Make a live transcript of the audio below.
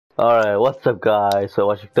Alright, what's up guys? So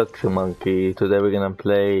watching Tuxi Monkey. Today we're gonna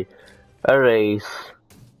play a race.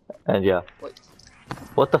 And yeah. Wait.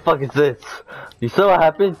 What the fuck is this? You saw what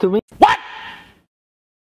happened to me? What?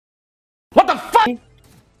 What the fuck? Wait,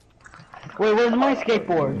 where's my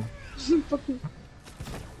skateboard?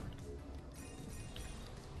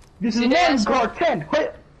 This is one car 10. Wait.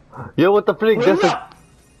 Yo, what the freak?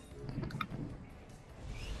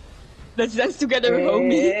 Let's dance together, Hey,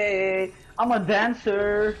 homie. I'm a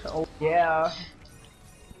dancer. Oh yeah.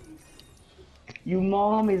 You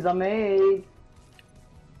mom is a maid.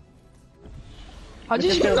 How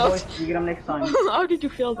did you know? not? You get them next time. How did you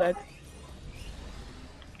feel that?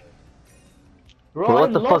 Bro,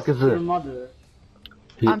 what the fuck is your it? mother.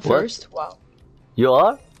 I'm first. Wow. You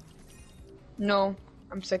are? No,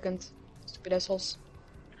 I'm second. Stupid assholes.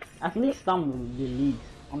 At least I'm the lead.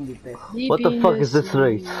 I'm the best. What the fuck is this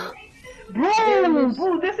race? Bro,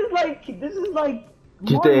 this is like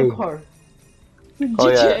GTA. Mario Kart. Oh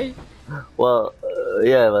GTA. yeah. Well,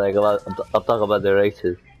 yeah, but like I'll talk about the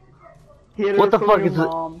races. Here What the for fuck your is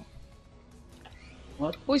mom.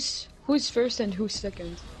 What? Who's first and who's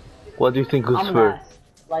second? What do you think who's I'm first? last,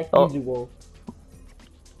 like Oh. usual.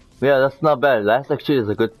 Yeah, that's not bad. Last actually is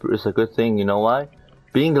a good thing. You know why?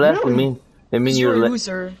 Being last, Really? I mean You're a you're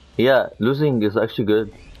loser. yeah, losing is actually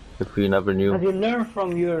good if you never knew. But you learn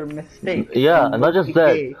from your mistakes. Yeah, and and not don't just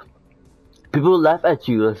that. decay. People laugh at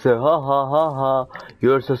you and say, ha ha ha ha,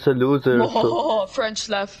 you're such a loser. So, Oh, French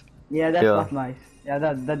laugh. Yeah, that's Yeah. not nice. Yeah,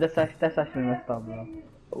 that's actually messed up, bro.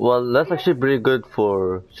 well, that's actually pretty good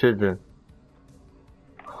for children.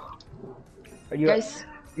 You, Guys,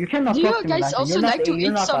 you cannot do talk you to me guys like that. also You're not, like to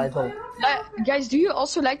you're eat not some? idle. Guys, do you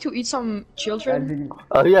also like to eat some children?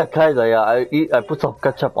 Oh yeah, kinda, yeah. I put some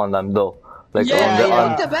ketchup on them though. Like Yeah, on the yeah.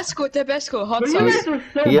 on. Tabasco, hot But you sauce. guys are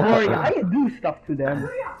so Yeah. boring. I do stuff to them.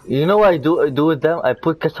 You know what I do with them? I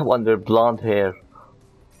put ketchup on their blonde hair.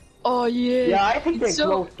 Oh yeah. Yeah, I think they're It's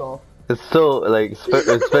so- close off. It's so like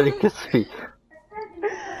it's very crispy.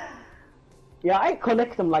 Yeah, I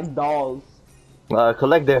collect them like dolls.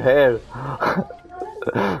 Collect their hair.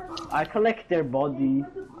 I collect their body.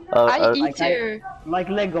 I eat like I- their. Like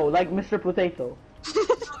Lego, like Mr. Potato.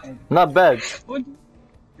 Not bad.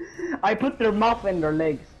 I put their mouth and their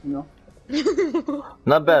legs, you know?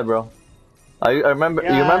 Not bad, bro. I remember.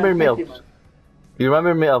 Yeah, you remember me of. pretty much. You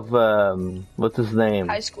remember me of what's his name?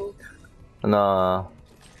 High school. No,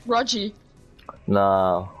 Roger.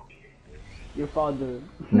 no, Your father.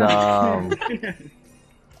 no.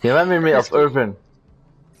 You remember me of Irvin?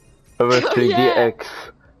 Irvin Oh, 3DX.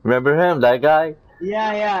 Remember him? That guy?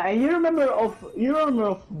 Yeah, yeah, and you remember of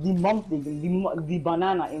the monkey, the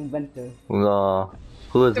banana inventor. No.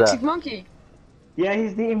 Who is Toxic that? monkey. Yeah,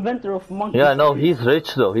 he's the inventor of monkey. Yeah, no, he's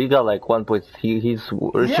rich though. He got like 1 point. He's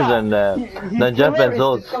richer Yeah, than his Jeff career is to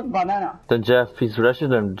Bezos. suck banana. Than Jeff. He's richer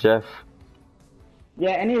than Jeff.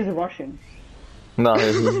 Yeah, and he's Russian. No,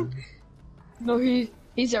 No,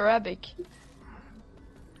 he's Arabic.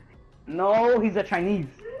 No, he's a Chinese.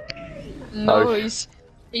 No, Oh,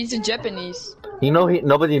 he's a Japanese. you know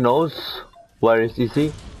nobody knows where is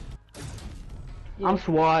he? I'm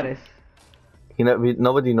Suarez.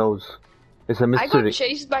 Nobody knows. It's a I got mystery.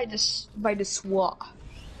 chased by the SWAT.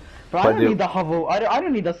 Bro, I But don't you- need the hover. I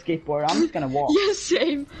don't need a skateboard. I'm just gonna walk. Yeah,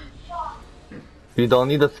 same. You don't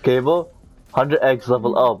need a skateboard. 100x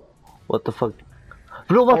level up. What the fuck?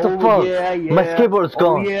 Bro, what the fuck? Yeah, yeah. My skateboard is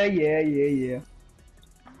gone. Oh yeah, yeah, yeah, yeah.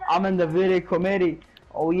 I'm in the video committee.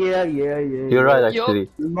 Oh yeah, yeah, yeah. You're right, Yo. actually.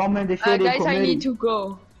 I'm in the shady Guys, committee. I need to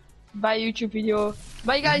go. Bye, YouTube video.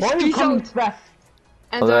 Bye, guys. Why are you Peace coming out. fast?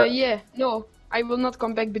 And Okay. yeah, no, I will not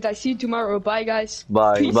come back, but I see you tomorrow. Bye, guys.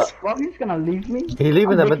 Bye. Peace. But Well, he's gonna leave me. he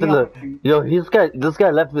leave in I'm the breaking middle of. up with you. Yo, this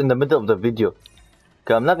guy left in the middle of the video.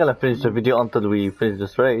 Okay, I'm not gonna finish the video until we finish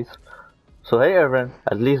this race. So hey, Aaron,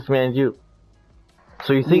 at least me and you.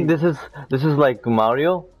 So you think this is like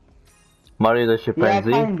Mario? Mario the Yeah,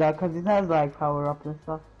 chimpanzee? kinda, cause it has like power up and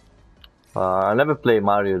stuff. I never played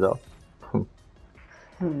Mario though.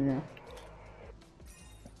 Yeah.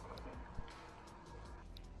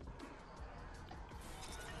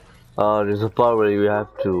 There's a part where we have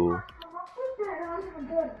to.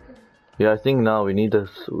 Yeah, I think now we need this.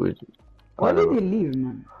 Why I did don't he know. leave,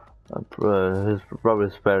 man? Probably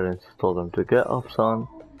his parents told him to get up, son.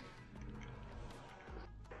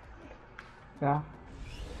 Yeah.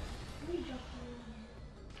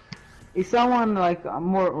 Is someone like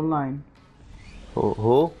more online?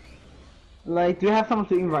 Who? Like, do you have someone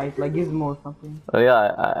to invite? Like Gizmo or something? Oh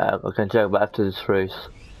yeah, I can check, but after this race.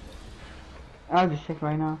 I'll just check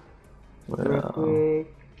right now. Real Yeah.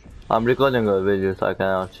 quick. I'm recording a video, so I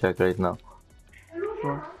cannot check right now.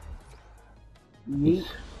 Sure. Yeet.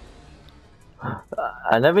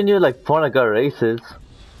 I never knew like Fortnite got races.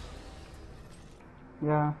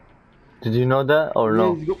 Yeah. Did you know that or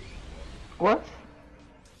no? Let's go. What?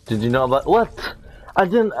 Did you know about what? I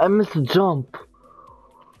didn't. I missed a jump.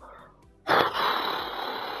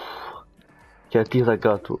 Yeah, at least I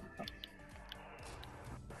got to.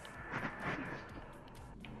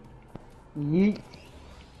 Yeet.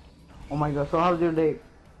 Oh my god, so how's your day?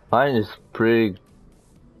 Mine is pretty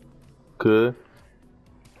good.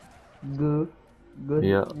 Good. Good.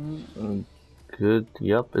 Yeah. Good.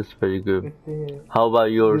 Yep, it's very good. Good to hear. How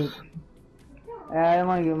about yours? Good.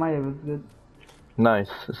 My day was good. Nice.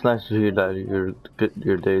 It's nice to hear that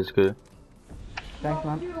your day is good. Thanks,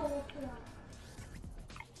 man.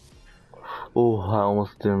 Oh, I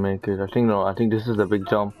almost didn't make it. I think no. I think this is the big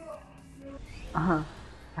jump.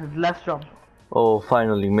 Last jump. Oh,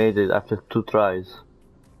 finally made it after 2 tries.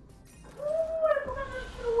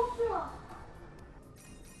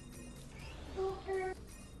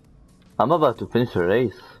 I'm about to finish a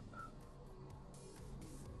race.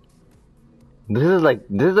 This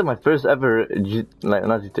is my first ever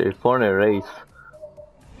not GTA Fortnite race.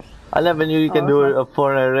 I never knew you can do a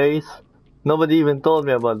Fortnite race. Nobody even told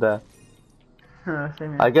me about that.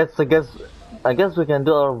 Same here. I guess we can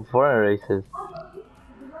do our Fortnite races.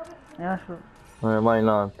 Yeah, sure. Why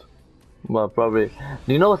not? Well, probably.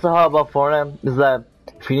 Do you know what's the hard about Fortnite? Is that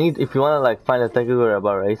if you wanna like find a category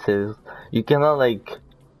about races, you cannot like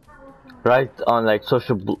write on like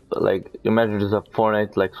imagine there's a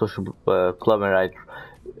Fortnite like social club and write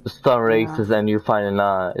start races and you find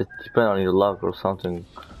it depends on your luck or something.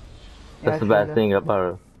 That's the bad thing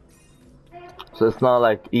about it. So it's not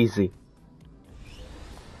like easy.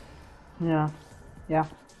 Yeah.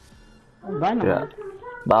 Dynamite. Yeah.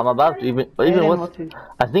 But I'm about to even what's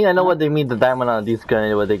I think I know what they mean the diamond on these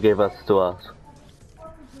guns what they gave us to us.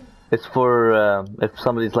 It's for if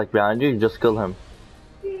somebody's like behind you, you just kill him.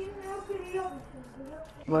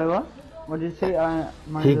 Wait, what? What did you say?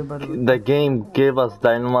 The game gave us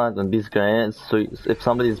dynamite and these grenades, so if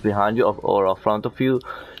somebody is behind you or in front of you,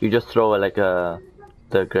 you just throw like the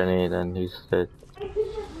grenade and he's dead.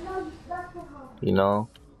 You know?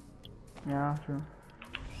 Yeah, true.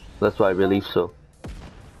 That's why I believe so.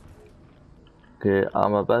 Okay,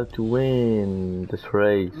 I'm about to win this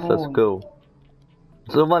race. Let's go.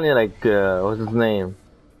 So funny, like, what's his name?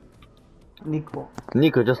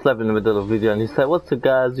 Nico just left in the middle of the video and he said, "What's up,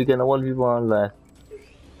 guys? You gonna 1v1 left."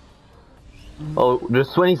 Oh,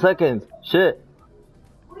 there's 20 seconds. Shit.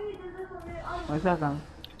 20 seconds.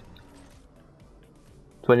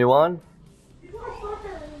 21.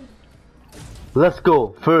 Let's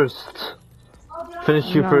go. First.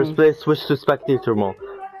 Finish your first place. Switch to spectator mode.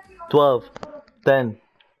 12, 10,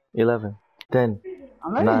 11, 10,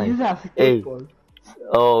 9, 8.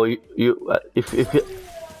 Oh, if you.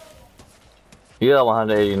 You got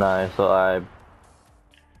 189, so I.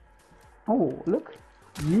 Oh, look.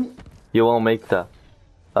 You won't make that.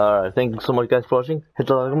 Alright, thank you so much guys for watching. Hit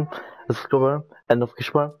the like button, subscribe, and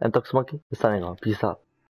notification button, and talk to monkey. Signing off. Peace out.